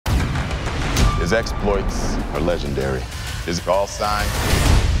His exploits are legendary. His call sign,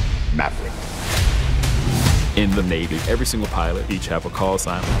 Maverick. In the Navy, every single pilot each have a call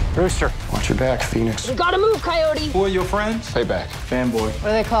sign. Rooster, watch your back, Phoenix. You gotta move, Coyote. Who are your friends? Payback. Fanboy. What do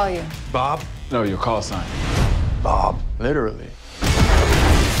they call you? Bob? No, your call sign. Bob. Literally.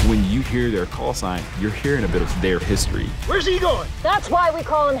 When you hear their call sign, you're hearing a bit of their history. Where's he going? That's why we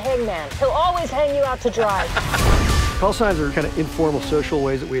call him Hangman. He'll always hang you out to dry. Call signs are kind of informal social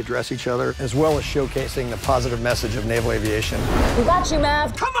ways that we address each other, as well as showcasing the positive message of naval aviation. We got you,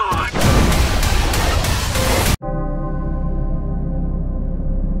 Mav. Come on!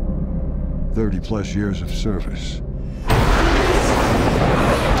 30+ years of service.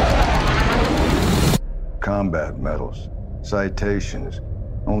 Combat medals, citations.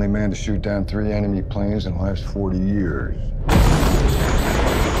 Only man to shoot down 3 enemy planes in the last 40 years.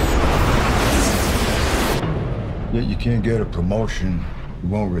 Yet you can't get a promotion, you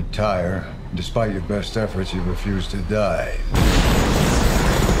won't retire. Despite your best efforts, you refuse to die.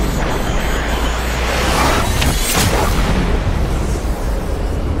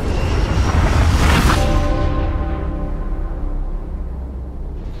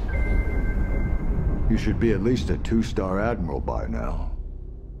 You should be at least a 2-star admiral by now.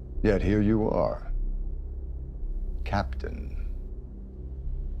 Yet here you are. Captain.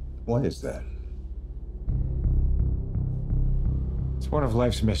 Why is that? It's one of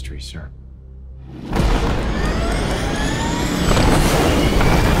life's mysteries, sir.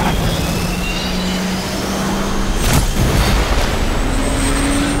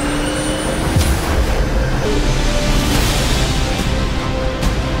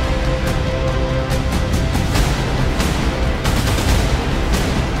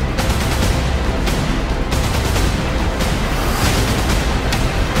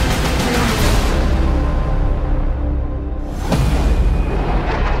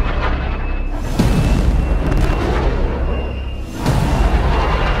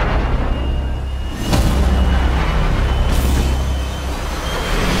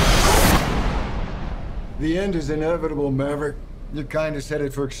 The end is inevitable, Maverick. Your kind is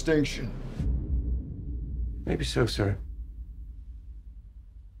headed for extinction. Maybe so, sir.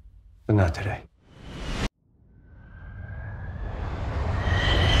 But not today.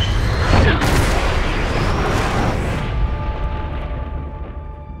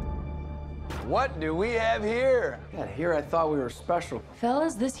 What do we have here? Yeah, here I thought we were special.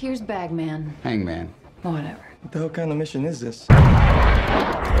 Fellas, this here's Bagman. Hangman. Whatever. What the hell kind of mission is this?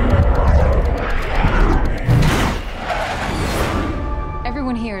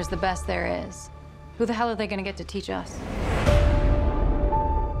 Everyone here is the best there is. Who the hell are they gonna get to teach us?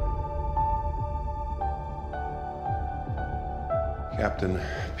 Captain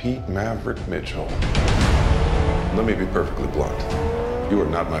Pete Maverick Mitchell. Let me be perfectly blunt. You are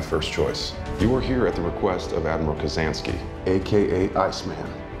not my first choice. You are here at the request of Admiral Kazansky, AKA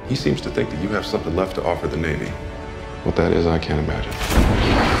Iceman. He seems to think that you have something left to offer the Navy. What that is, I can't imagine.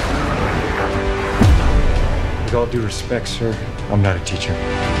 With all due respect, sir, I'm not a teacher.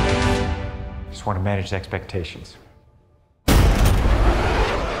 Just want to manage expectations.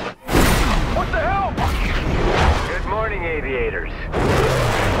 What the hell? Good morning, aviators.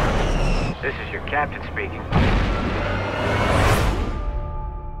 This is your captain speaking.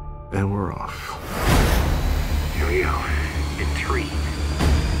 And we're off. Here we go. In 3,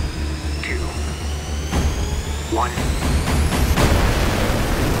 2, 1.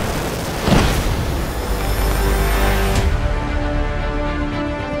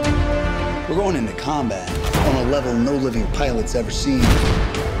 We're going into combat on a level no living pilot's ever seen.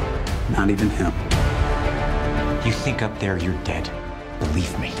 Not even him. You think up there you're dead.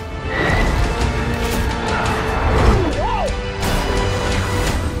 Believe me.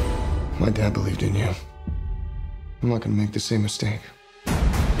 My dad believed in you. I'm not gonna make the same mistake.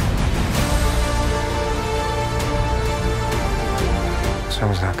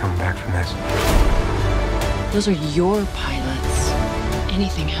 Someone's not coming back from this. Those are your pilots.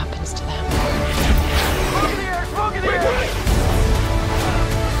 Anything happens to them.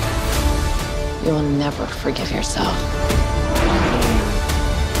 You'll never forgive yourself.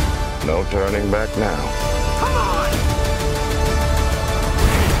 No turning back now. Come on!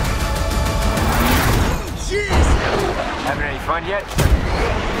 Jeez! Having any fun yet?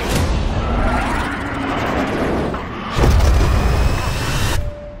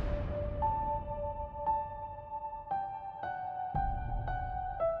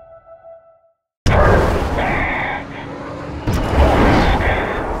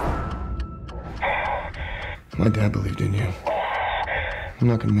 My dad believed in you. I'm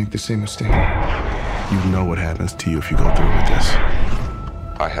not gonna make the same mistake. You know what happens to you if you go through with this.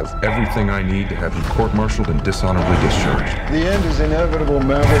 I have everything I need to have you court-martialed and dishonorably discharged. The end is inevitable,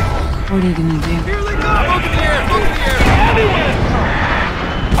 Maverick. What are you gonna do? Here they go! Look in the air! Look in the air! Everywhere!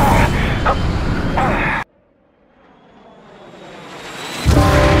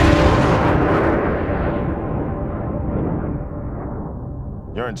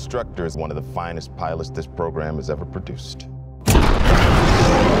 Your instructor is one of the finest pilots this program has ever produced.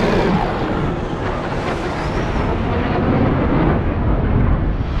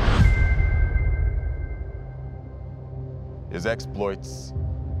 His exploits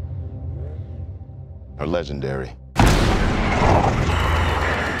are legendary.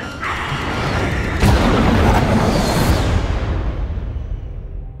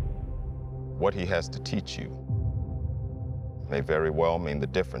 What he has to teach you may very well mean the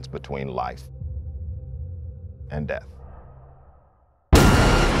difference between life and death.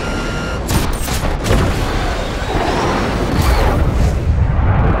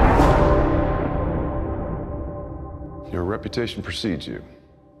 Your reputation precedes you.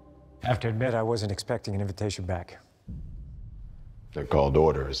 I have to admit, I wasn't expecting an invitation back. They're called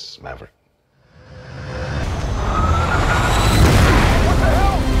orders, Maverick.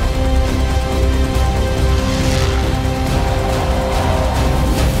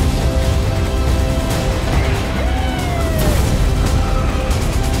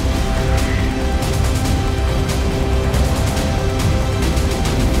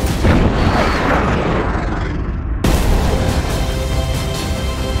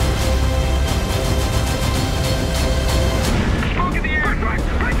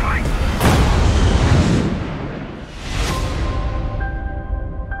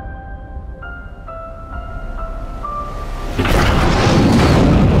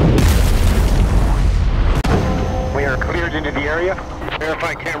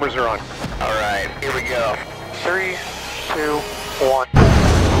 Verify cameras are on. All right, here we go. 3, 2, 1.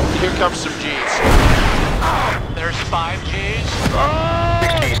 Here comes some G's. There's 5 G's.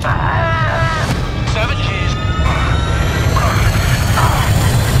 6 G's. 7 G's.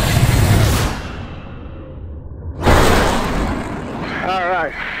 All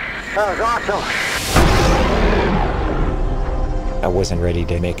right. That was awesome. I wasn't ready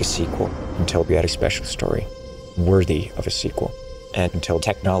to make a sequel until we had a special story worthy of a sequel, and until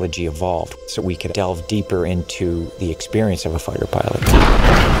technology evolved so we could delve deeper into the experience of a fighter pilot.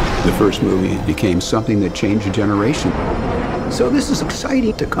 The first movie became something that changed a generation. So this is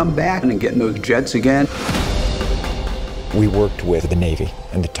exciting to come back and get in those jets again. We worked with the Navy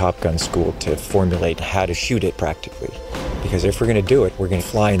and the Top Gun school to formulate how to shoot it practically. Because if we're going to do it, we're going to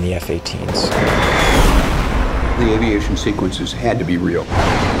fly in the F-18s. The aviation sequences had to be real.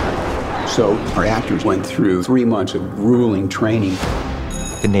 So our actors went through 3 months of grueling training.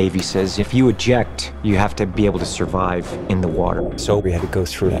 The Navy says if you eject, you have to be able to survive in the water. So we had to go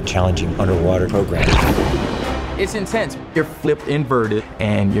through that challenging underwater program. It's intense. You're flipped inverted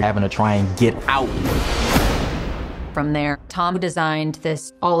and you're having to try and get out. From there, Tom designed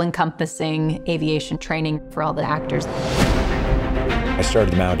this all-encompassing aviation training for all the actors. I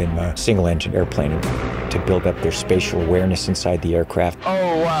started them out in a single-engine airplane to build up their spatial awareness inside the aircraft.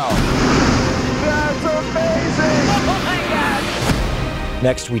 Oh, wow. That's amazing! Oh, my God!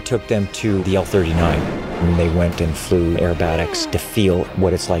 Next, we took them to the L-39, and they went and flew aerobatics to feel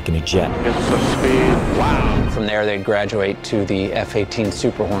what it's like in a jet. Get some speed. Wow. From there, they'd graduate to the F-18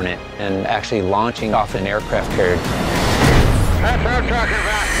 Super Hornet and actually launching off an aircraft carrier. That's what I'm talking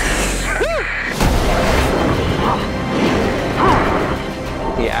about.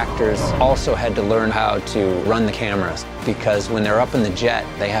 The actors also had to learn how to run the cameras, because when they're up in the jet,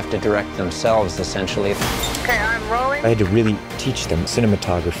 they have to direct themselves, essentially. Okay, I'm rolling. I had to really teach them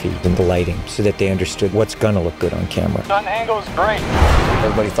cinematography and the lighting so that they understood what's gonna look good on camera. Gun angle's great.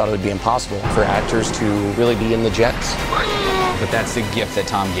 Everybody thought it would be impossible for actors to really be in the jets. But that's the gift that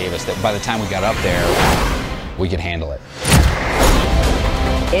Tom gave us, that by the time we got up there, we could handle it.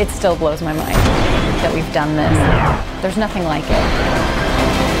 It still blows my mind that we've done this. There's nothing like it.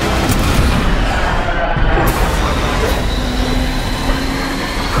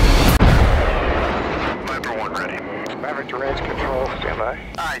 Maverick to range control, stand by.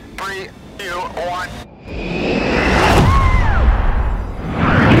 All right, 3, 2, 1.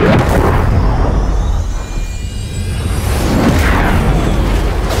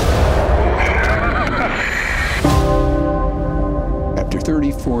 After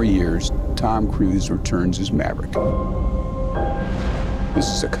 34 years, Tom Cruise returns as Maverick. This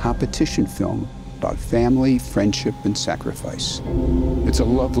is a competition film about family, friendship, and sacrifice. It's a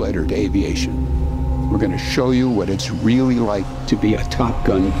love letter to aviation. We're going to show you what it's really like to be a Top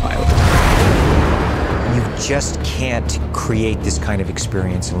Gun pilot. You've just can't create this kind of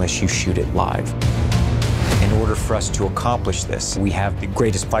experience unless you shoot it live. In order for us to accomplish this, we have the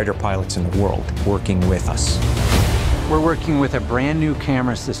greatest fighter pilots in the world working with us. We're working with a brand new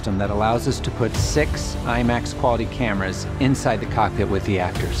camera system that allows us to put 6 IMAX quality cameras inside the cockpit with the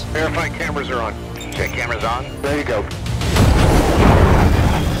actors. Verify cameras are on. Check cameras on. There you go.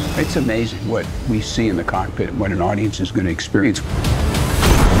 It's amazing what we see in the cockpit, what an audience is going to experience.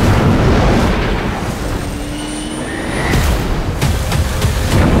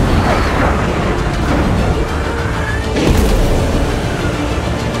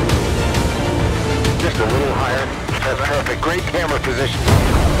 Just a little higher. That's perfect. Great camera position.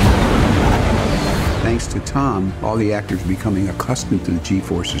 Thanks to Tom, all the actors are becoming accustomed to the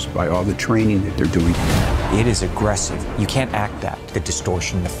G-forces by all the training that they're doing. It is aggressive. You can't act that. The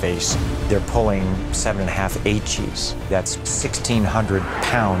distortion in the face. They're pulling 7.5 HEs. That's 1,600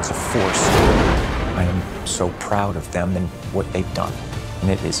 pounds of force. I am so proud of them and what they've done. And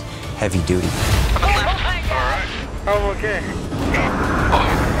it is heavy duty. All right. I'm okay.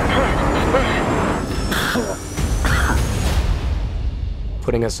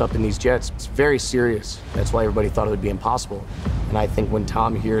 Putting us up in these jets, it's very serious. That's why everybody thought it would be impossible. And I think when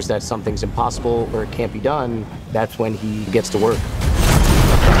Tom hears that something's impossible or it can't be done, that's when he gets to work.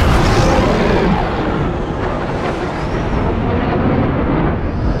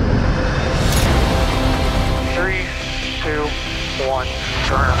 3, 2, 1.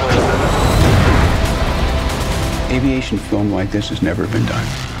 Turn. Aviation film like this has never been done,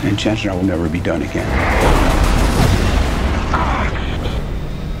 and chances are will never be done again.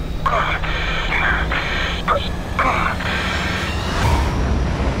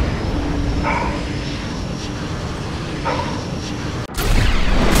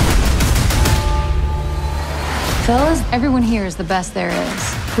 Fellas, everyone here is the best there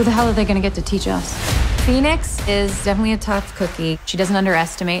is. Who the hell are they gonna get to teach us? Phoenix is definitely a tough cookie. She doesn't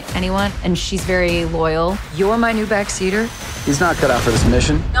underestimate anyone, and she's very loyal. You're my new backseater. He's not cut out for this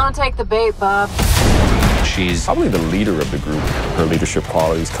mission. Don't take the bait, Bob. She's probably the leader of the group. Her leadership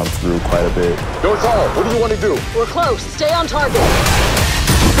qualities come through quite a bit. Your call. What do you want to do? We're close. Stay on target.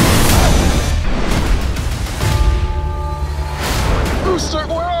 Rooster,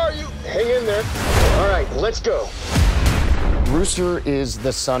 where are you? Hang in there. All right, let's go. Rooster is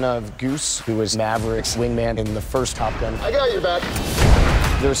the son of Goose, who was Maverick's wingman in the first Top Gun. I got your back.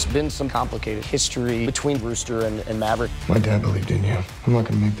 There's been some complicated history between Rooster and Maverick. My dad believed in you. I'm not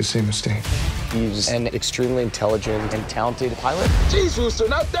gonna make the same mistake. He's an extremely intelligent and talented pilot, Jeez, Rooster,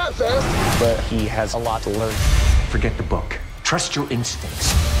 not that fast. but he has a lot to learn. Forget the book. Trust your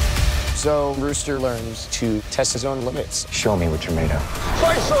instincts. So Rooster learns to test his own limits. Show me what you're made of.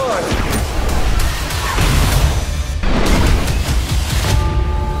 Fight's on.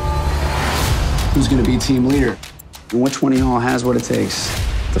 Who's gonna be team leader? And which one of y'all has what it takes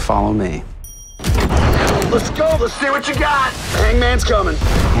to follow me? Let's go. Let's see what you got. Hangman's coming.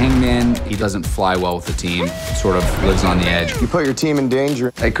 Hangman, he doesn't fly well with the team, sort of lives on the edge. You put your team in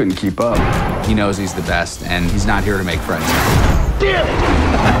danger. They couldn't keep up. He knows he's the best, and he's not here to make friends. Damn it.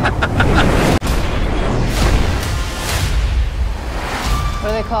 What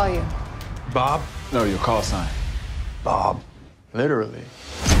do they call you? Bob? No, your call sign. Bob. Literally.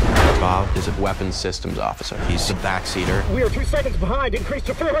 Bob is a weapons systems officer. He's a backseater. We are 2 seconds behind. Increase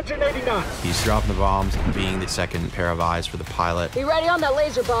to 480 knots. He's dropping the bombs and being the second pair of eyes for the pilot. Be ready on that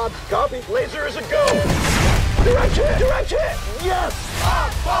laser, Bob. Copy. Laser is a go. Direct hit. Direct hit. Yes.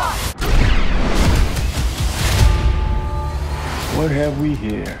 What have we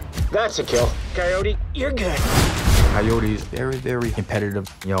here? That's a kill. Coyote, you're good. Coyote is very, very competitive.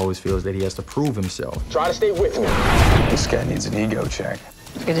 He always feels that he has to prove himself. Try to stay with me. This guy needs an ego check.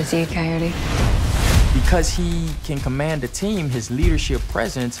 Good to see you, Coyote. Because he can command the team, his leadership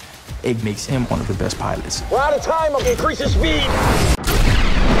presence, it makes him one of the best pilots. We're out of time. I'll increase the speed.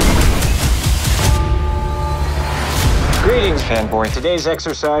 Greetings, fanboy. Today's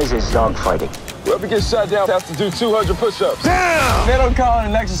exercise is dogfighting. Whoever gets shot down has to do 200 push-ups. Damn! They don't call it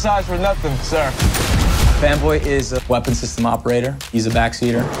an exercise for nothing, sir. Fanboy is a weapon system operator. He's a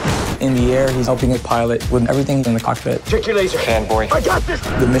backseater. In the air, he's helping a pilot with everything in the cockpit. Check your laser. Fanboy. I got this.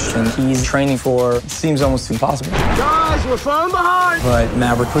 The mission he's training for seems almost impossible. Guys, we're falling behind. But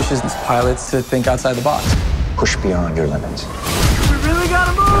Maverick pushes his pilots to think outside the box. Push beyond your limits. We really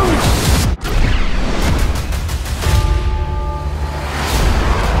gotta move.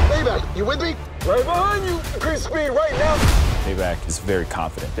 Payback, you with me? Right behind you. Increase speed right now. Payback is very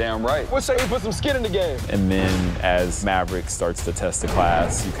confident. Damn right. What say we put some skin in the game? And then as Maverick starts to test the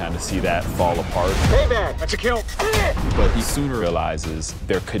class, you kind of see that fall apart. Payback. That's a kill. But he sooner realizes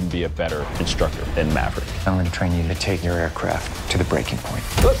there couldn't be a better instructor than Maverick. I'm going to train you to take your aircraft to the breaking point.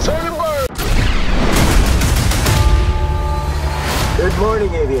 Let's turn and burn. Good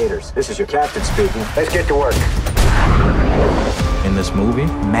morning, aviators. This is your captain speaking. Let's get to work. In this movie,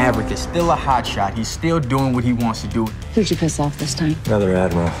 Maverick is still a hotshot. He's still doing what he wants to do. Who'd you piss off this time? Another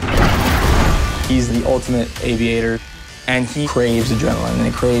admiral. He's the ultimate aviator, and he craves adrenaline, and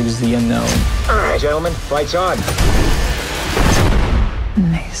he craves the unknown. All right, gentlemen, flight's on.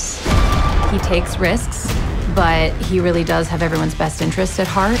 Nice. He takes risks, but he really does have everyone's best interest at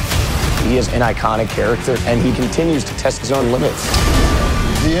heart. He is an iconic character, and he continues to test his own limits.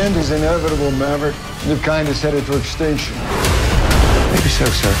 The end is inevitable, Maverick. Your kind is headed for extinction. Maybe so,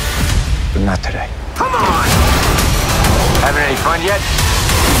 sir, but not today. Come on! Having any fun yet?